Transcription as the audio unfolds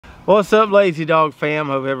What's up, Lazy Dog fam?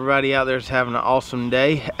 Hope everybody out there is having an awesome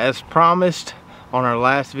day. As promised on our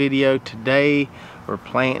last video, today we're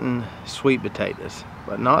planting sweet potatoes,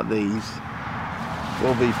 but not these.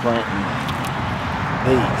 We'll be planting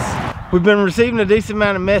these. We've been receiving a decent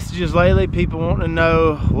amount of messages lately, people wanting to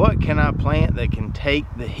know what can I plant that can take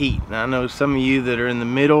the heat. And I know some of you that are in the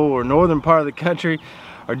middle or northern part of the country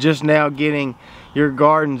are just now getting your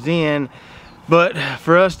gardens in. But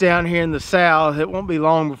for us down here in the south, it won't be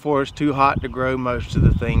long before it's too hot to grow most of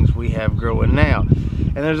the things we have growing now.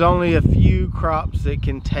 And there's only a few crops that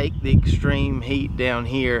can take the extreme heat down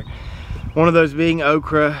here. One of those being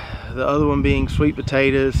okra, the other one being sweet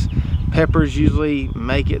potatoes. Peppers usually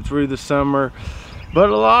make it through the summer, but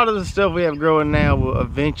a lot of the stuff we have growing now will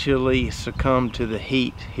eventually succumb to the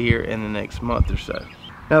heat here in the next month or so.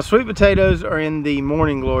 Now, sweet potatoes are in the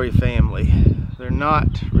morning glory family. They're not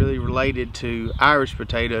really related to Irish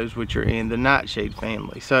potatoes, which are in the nightshade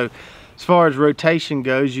family. So as far as rotation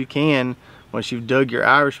goes, you can, once you've dug your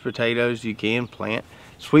Irish potatoes, you can plant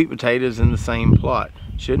sweet potatoes in the same plot.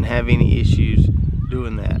 Shouldn't have any issues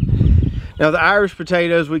doing that. Now, the Irish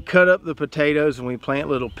potatoes, we cut up the potatoes and we plant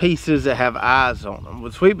little pieces that have eyes on them.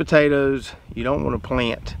 With sweet potatoes, you don't want to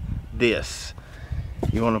plant this.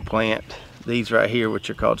 You want to plant these right here, which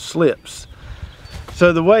are called slips.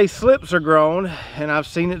 So the way slips are grown, and I've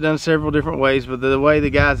seen it done several different ways, but the way the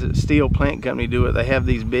guys at Steel Plant Company do it, they have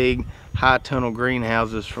these big high tunnel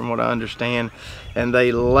greenhouses from what I understand, and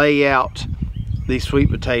they lay out these sweet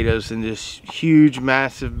potatoes in this huge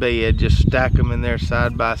massive bed, just stack them in there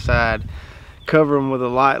side by side, cover them with a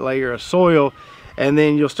light layer of soil, and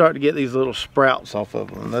then you'll start to get these little sprouts off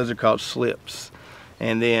of them. Those are called slips.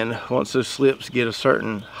 And then once those slips get a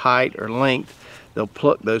certain height or length, they'll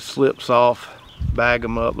pluck those slips off, bag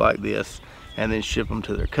them up like this, and then ship them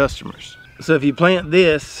to their customers. So if you plant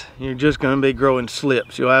this, you're just going to be growing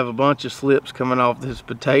slips. You'll have a bunch of slips coming off this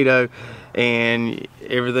potato, and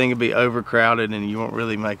everything will be overcrowded and you won't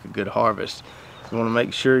really make a good harvest. You want to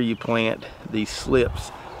make sure you plant these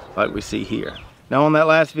slips like we see here. Now, on that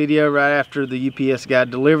last video, right after the UPS guy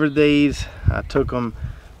delivered these, I took them,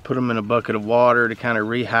 put them in a bucket of water to kind of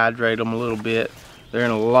rehydrate them a little bit. They're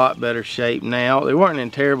in a lot better shape now. They weren't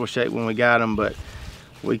in terrible shape when we got them, but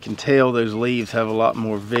we can tell those leaves have a lot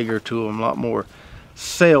more vigor to them, a lot more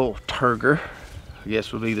cell turgor, I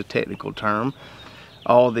guess would be the technical term.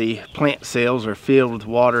 All the plant cells are filled with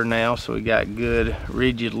water now, so we got good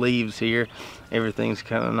rigid leaves here. Everything's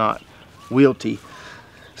kind of not wilty.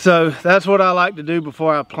 So that's what I like to do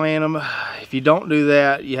before I plant them. If you don't do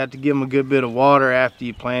that, you have to give them a good bit of water after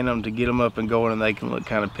you plant them to get them up and going, and they can look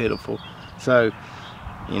kind of pitiful. So,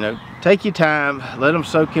 you know, take your time, let them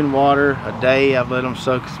soak in water a day. I've let them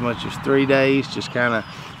soak as much as 3 days, just kind of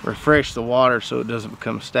refresh the water so it doesn't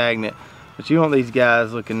become stagnant. But you want these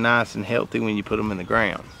guys looking nice and healthy when you put them in the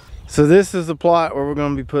ground. So this is the plot where we're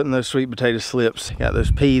going to be putting those sweet potato slips. Got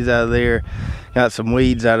those peas out of there, got some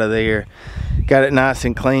weeds out of there, got it nice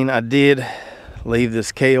and clean. I did leave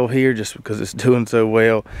this kale here just because it's doing so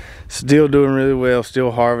well. Still doing really well,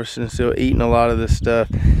 still harvesting, still eating a lot of this stuff.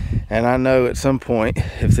 And I know at some point,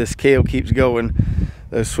 if this kale keeps going,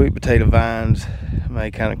 those sweet potato vines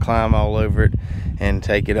may kind of climb all over it and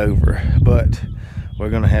take it over. But we're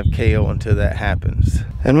gonna have kale until that happens.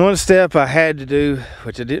 And one step I had to do,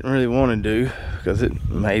 which I didn't really want to do because it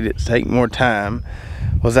made it take more time,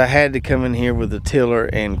 was I had to come in here with a tiller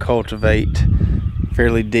and cultivate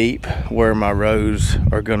fairly deep where my rows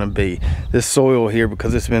are gonna be. This soil here,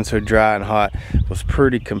 because it's been so dry and hot, was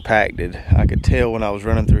pretty compacted. I could tell when I was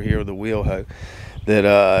running through here with a wheel hoe that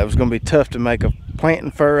it was gonna be tough to make a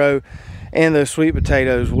planting furrow, and those sweet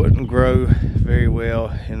potatoes wouldn't grow very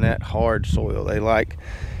well in that hard soil. They like,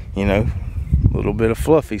 you know, a little bit of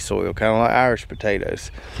fluffy soil, kind of like Irish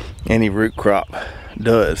potatoes. Any root crop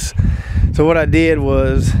does. So what I did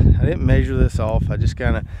was, I didn't measure this off. I just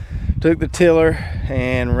kind of took the tiller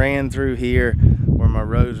and ran through here where my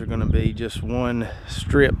rows are going to be, just one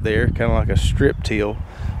strip there, kind of like a strip till,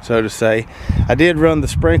 so to say. I did run the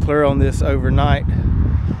sprinkler on this overnight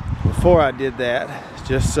before I did that,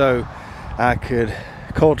 just so I could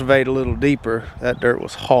cultivate a little deeper. That dirt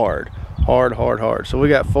was hard. So we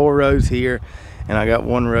got 4 rows here, and I got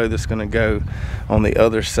 1 row that's going to go on the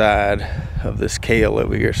other side of this kale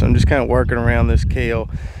over here. So I'm just kind of working around this kale,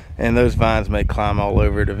 and those vines may climb all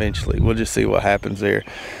over it eventually. We'll just see what happens there.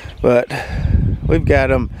 But we've got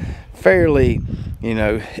them fairly, you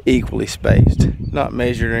know, equally spaced. Not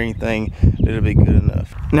measured or anything, but it'll be good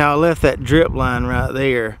enough. Now, I left that drip line right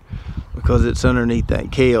there because it's underneath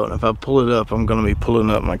that kale, and if I pull it up I'm going to be pulling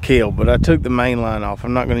up my kale. But I took the main line off.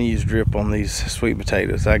 I'm not going to use drip on these sweet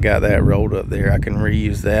potatoes. I got that rolled up there. I can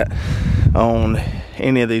reuse that on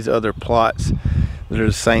any of these other plots that are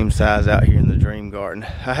the same size out here in the dream garden.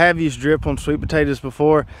 I have used drip on sweet potatoes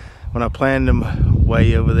before when I planted them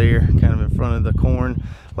way over there, kind of in front of the corn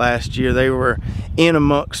last year. They were in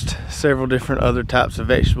amongst several different other types of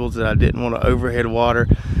vegetables that I didn't want to overhead water,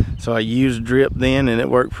 so I used drip then, and it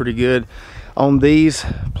worked pretty good. On these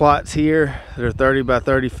plots here, they're 30 by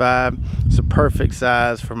 35. It's a perfect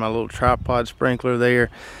size for my little tripod sprinkler there,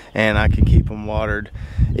 and I can keep them watered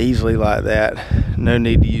easily like that. No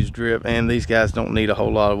need to use drip, and these guys don't need a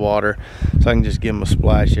whole lot of water, so I can just give them a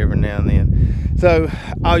splash every now and then. So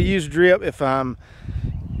I'll use drip if I'm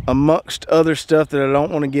amongst other stuff that I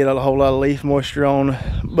don't want to get a whole lot of leaf moisture on,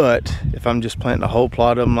 but if I'm just planting a whole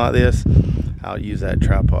plot of them like this, I'll use that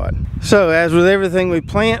tripod. So as with everything we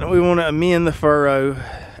plant, we want to amend the furrow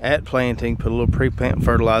at planting, put a little pre-plant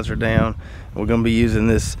fertilizer down. We're going to be using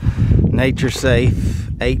this Nature Safe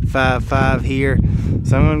 855 here.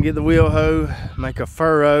 So I'm going to get the wheel hoe, make a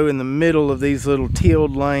furrow in the middle of these little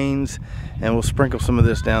tilled lanes, and we'll sprinkle some of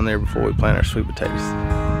this down there before we plant our sweet potatoes.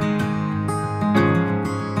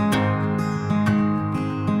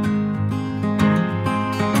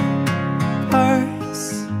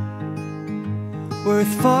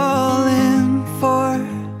 Worth falling for.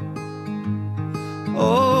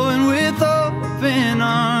 Oh, and with open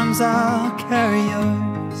arms I'll carry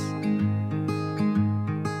yours.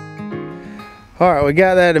 Alright, we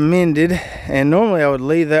got that amended, and normally I would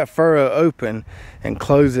leave that furrow open and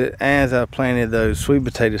close it as I planted those sweet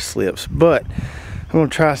potato slips, but I'm going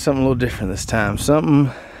to try something a little different this time.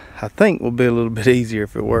 Something I think will be a little bit easier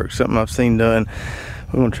if it works, something I've seen done.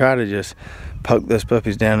 We're going to try to just poke those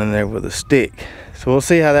puppies down in there with a stick. So we'll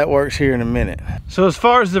see how that works here in a minute. So as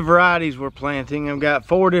far as the varieties we're planting, I've got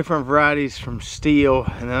 4 different varieties from Steel,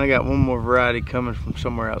 and then I got one more variety coming from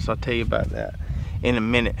somewhere else. I'll tell you about that in a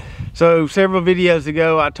minute. So several videos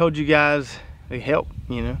ago, I told you guys they help,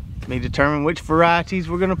 me determine which varieties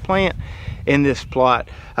we're gonna plant in this plot.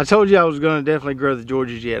 I told you I was gonna definitely grow the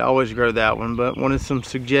Georgia Jet. I always grow that one, but wanted some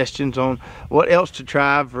suggestions on what else to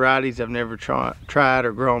try, varieties I've never tried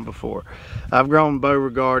or grown before. I've grown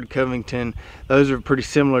Beauregard, Covington. Those are pretty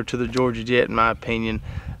similar to the Georgia Jet in my opinion.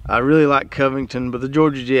 I really like Covington, but the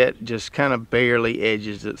Georgia Jet just kind of barely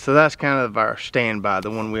edges it. So that's kind of our standby,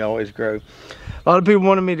 the one we always grow. A lot of people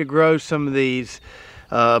wanted me to grow some of these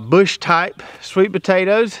bush type sweet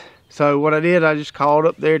potatoes. So what I did, I just called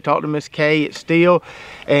up there, talked to Miss Kay at Steel,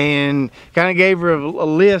 and kind of gave her a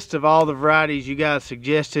list of all the varieties you guys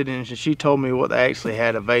suggested, and she told me what they actually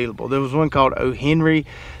had available. There was one called O. Henry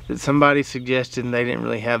that somebody suggested, and they didn't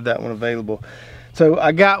really have that one available. So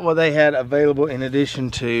I got what they had available in addition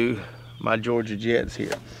to my Georgia Jets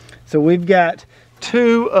here. So we've got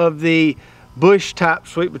 2 of the bush type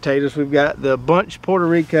sweet potatoes. We've got the bunch Porto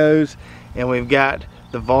Ricos, and we've got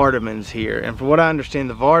the Vardamans here. And from what I understand,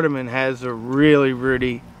 the Vardaman has a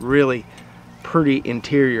really pretty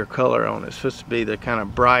interior color on it. It's supposed to be the kind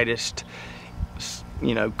of brightest,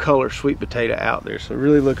 color sweet potato out there. So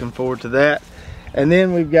really looking forward to that. And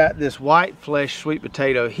then we've got this white flesh sweet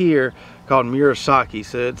potato here called Murasaki.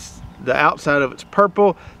 So it's the outside of it's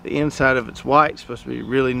purple, the inside of it's white. It's supposed to be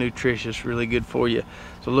really nutritious, really good for you.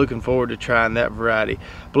 So looking forward to trying that variety.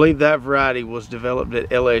 I believe that variety was developed at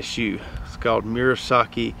LSU. It's called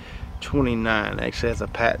Murasaki 29. Actually has a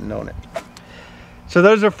patent on it. So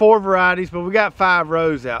those are 4 varieties, but we got 5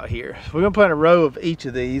 rows out here. So we're gonna plant a row of each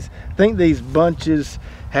of these. I think these bunches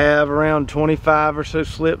have around 25 or so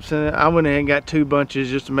slips in it. I went ahead and got 2 bunches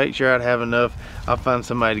just to make sure I'd have enough. I'll find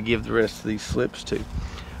somebody to give the rest of these slips to.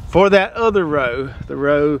 For that other row, the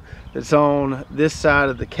row that's on this side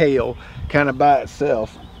of the kale, kind of by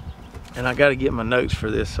itself, and I got to get my notes for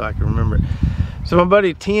this so I can remember it. So my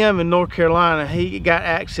buddy Tim in North Carolina, he got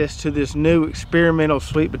access to this new experimental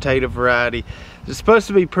sweet potato variety. It's supposed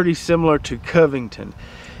to be pretty similar to Covington.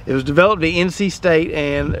 It was developed at NC State,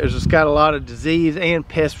 and it's got a lot of disease and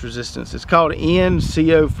pest resistance. It's called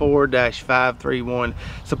NCO4-531.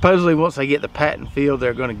 Supposedly once they get the patent field,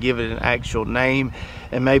 they're going to give it an actual name,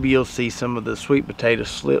 and maybe you'll see some of the sweet potato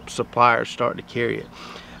slip suppliers start to carry it.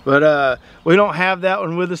 But we don't have that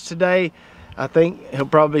one with us today. I think he'll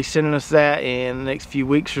probably be sending us that in the next few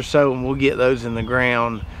weeks or so, and we'll get those in the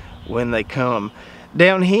ground when they come.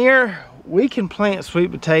 Down here, we can plant sweet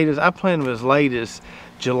potatoes. I planted them as late as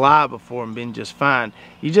July before and been just fine.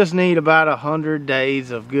 You just need about 100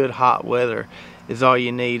 days of good hot weather is all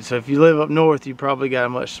you need. So if you live up north, you probably got a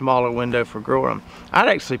much smaller window for growing them. I'd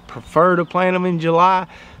actually prefer to plant them in July.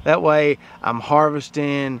 That way I'm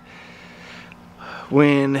harvesting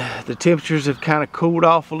when the temperatures have kind of cooled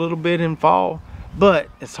off a little bit in fall, but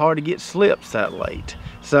it's hard to get slips that late.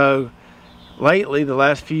 So lately, the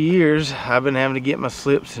last few years, I've been having to get my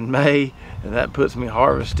slips in May, and that puts me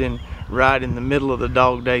harvesting right in the middle of the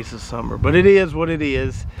dog days of summer. But it is what it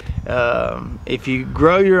is. If you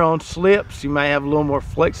grow your own slips, you may have a little more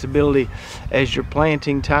flexibility as your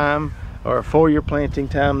planting time, or for your planting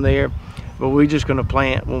time there. But we're just gonna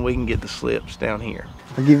plant when we can get the slips down here.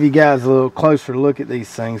 I'll give you guys a little closer look at these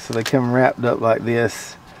things. So they come wrapped up like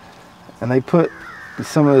this, and they put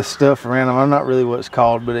some of this stuff around them. I'm not really what it's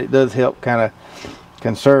called, but it does help kind of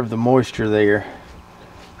conserve the moisture there.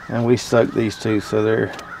 And we soak these too, so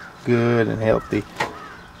they're good and healthy.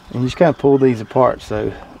 And you just kind of pull these apart.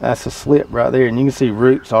 So that's a slip right there, and you can see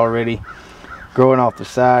roots already growing off the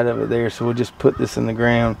side of it there. So we'll just put this in the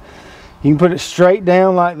ground. You can put it straight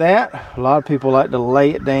down like that. A lot of people like to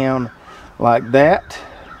lay it down like that.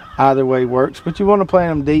 Either way works, but you want to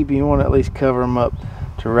plant them deep, and you want to at least cover them up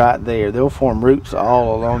to right there. They'll form roots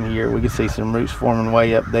all along here. We can see some roots forming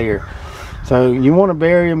way up there. So you want to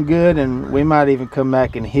bury them good, and we might even come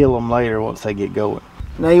back and heal them later once they get going.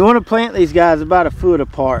 Now you want to plant these guys about a foot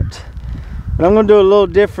apart, but I'm going to do a little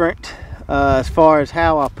different as far as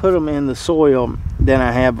how I put them in the soil than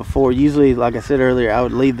I have before. Usually, like I said earlier, I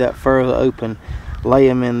would leave that furrow open, lay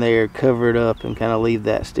them in there, cover it up, and kind of leave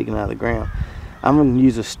that sticking out of the ground. I'm going to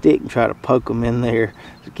use a stick and try to poke them in there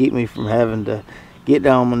to keep me from having to get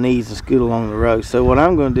down on my knees and scoot along the row. So what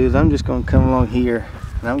I'm going to do is I'm just going to come along here,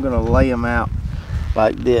 and I'm going to lay them out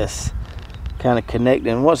like this, kind of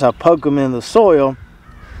connecting. Once I poke them in the soil,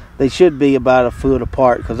 they should be about a foot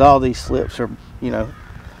apart, because all these slips are, you know,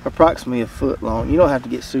 approximately a foot long. You don't have to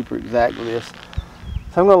get super exact with this.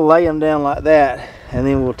 So I'm going to lay them down like that, and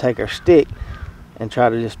then we'll take our stick and try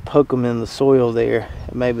to just poke them in the soil there,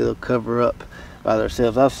 and maybe they'll cover up by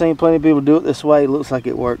themselves. I've seen plenty of people do it this way. It looks like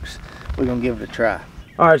it works. We're going to give it a try.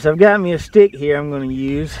 Alright, so I've got me a stick here I'm going to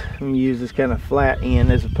use. I'm going to use this kind of flat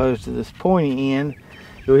end as opposed to this pointy end.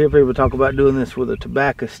 You'll hear people talk about doing this with a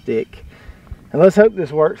tobacco stick. And let's hope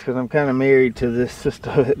this works, because I'm kind of married to this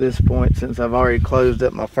system at this point since I've already closed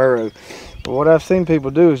up my furrow. But what I've seen people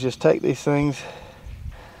do is just take these things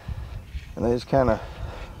and they just kind of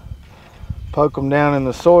poke them down in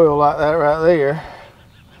the soil like that right there.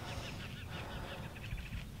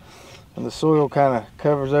 And the soil kind of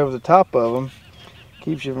covers over the top of them,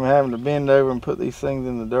 keeps you from having to bend over and put these things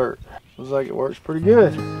in the dirt. Looks like it works pretty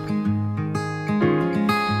good.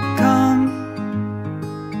 Come,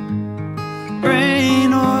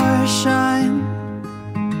 rain or shine,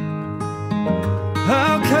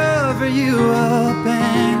 I'll cover you up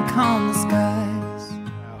and calm the skies.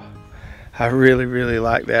 I really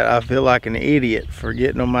like that. I feel like an idiot for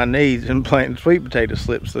getting on my knees and planting sweet potato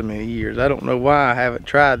slips so many years. I don't know why I haven't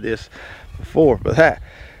tried this before, but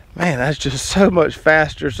man, that's just so much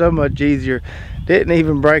faster, so much easier. Didn't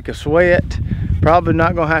even break a sweat. Probably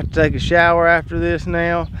not gonna have to take a shower after this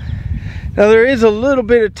now. Now there is a little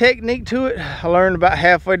bit of technique to it. I learned about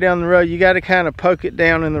halfway down the road. You got to kind of poke it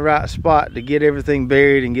down in the right spot to get everything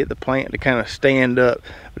buried and get the plant to kind of stand up.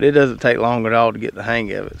 But it doesn't take long at all to get the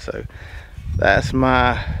hang of it. So that's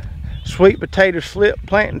my sweet potato slip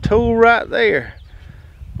planting tool right there.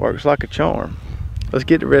 Works like a charm. Let's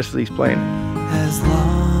get the rest of these planted. As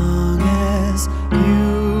long as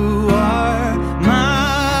you are mine,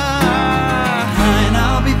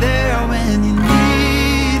 I'll be there when you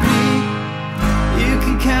need me. You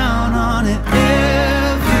can count on it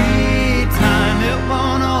every time. It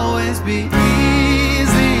won't always be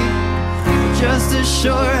easy, but just as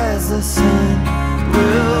sure as the sun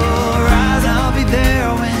will rise, I'll be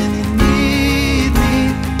there when you need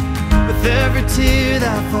me. With every tear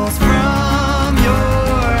that falls from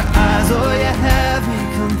your eyes, oh, you have me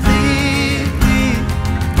completely.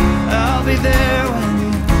 I'll be there when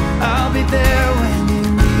you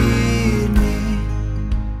need me.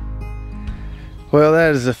 Well,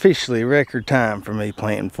 that is officially record time for me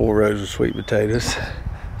planting 4 rows of sweet potatoes.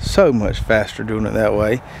 So much faster doing it that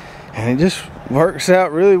way. And it just works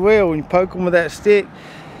out really well. When you poke them with that stick,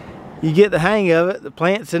 you get the hang of it. The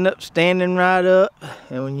plants end up standing right up.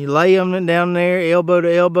 And when you lay them down there, elbow to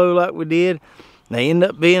elbow like we did, they end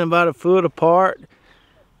up being about a foot apart.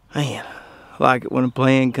 Man, I like it when a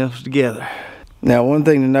plan comes together. Now, one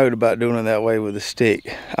thing to note about doing it that way with a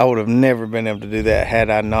stick, I would have never been able to do that had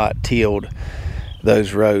I not tilled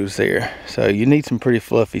those rows there. So you need some pretty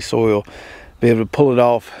fluffy soil to be able to pull it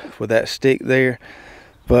off with that stick there.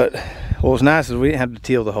 But what was nice is we didn't have to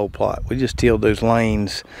till the whole plot. We just tilled those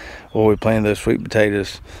lanes where we planted those sweet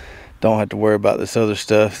potatoes. Don't have to worry about this other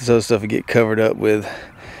stuff. This other stuff will get covered up with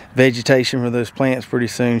vegetation for those plants pretty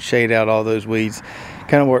soon, shade out all those weeds.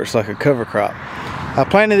 Kind of works like a cover crop. I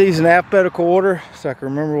planted these in alphabetical order so I can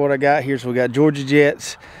remember what I got here. So we got Georgia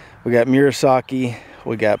Jets, we got Murasaki,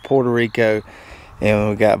 we got Puerto Rico, and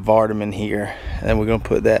we got Vardaman here. And we're gonna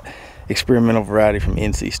put that experimental variety from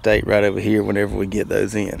NC State right over here whenever we get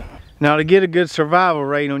those in. Now, to get a good survival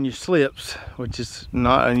rate on your slips, which is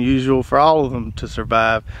not unusual for all of them to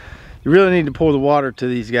survive, you really need to pour the water to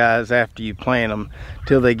these guys after you plant them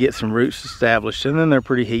till they get some roots established, and then they're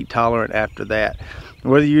pretty heat tolerant after that.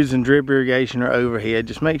 Whether you're using drip irrigation or overhead,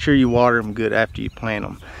 just make sure you water them good after you plant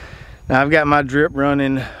them. Now, I've got my drip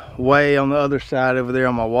running way on the other side over there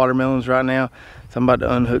on my watermelons right now. So I'm about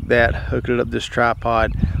to unhook that, hook it up this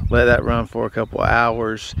tripod, let that run for a couple of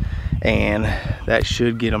hours, and that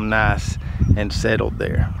should get them nice and settled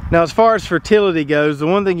there. Now, as far as fertility goes, the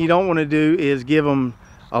one thing you don't want to do is give them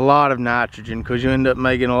a lot of nitrogen, because you end up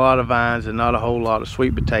making a lot of vines and not a whole lot of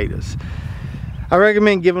sweet potatoes. I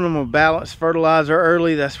recommend giving them a balanced fertilizer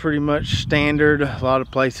early. That's pretty much standard. A lot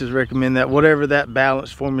of places recommend that. Whatever that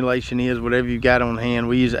balanced formulation is, whatever you got on hand.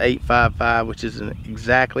 We use 855, which isn't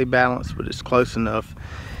exactly balanced, but it's close enough.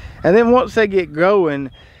 And then once they get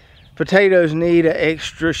growing, potatoes need an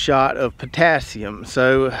extra shot of potassium.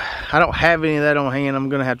 So I don't have any of that on hand. I'm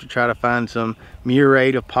gonna have to try to find some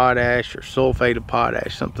murate of potash or sulfate of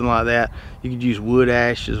potash, something like that. You could use wood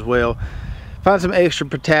ash as well. Find some extra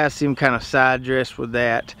potassium, kind of side dress with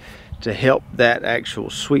that to help that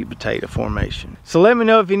actual sweet potato formation. So let me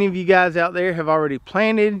know if any of you guys out there have already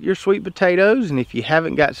planted your sweet potatoes, and if you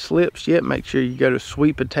haven't got slips yet, make sure you go to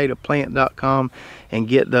sweetpotatoplant.com and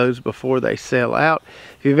get those before they sell out.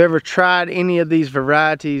 If you've ever tried any of these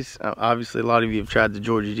varieties, obviously a lot of you have tried the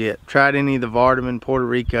Georgia Jet, tried any of the Vardaman, Puerto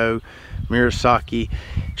Rico, Murasaki,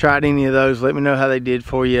 tried any of those, let me know how they did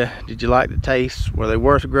for you. Did you like the taste? Were they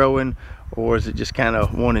worth growing? Or is it just kind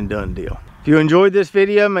of one and done deal? If you enjoyed this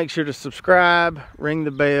video, make sure to subscribe, ring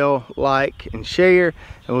the bell, like, and share,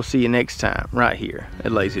 and we'll see you next time right here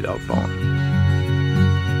at Lazy Dog Farm.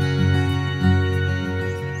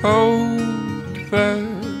 Oh,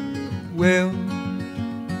 farewell,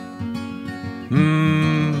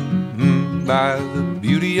 by the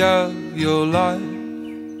beauty of your life.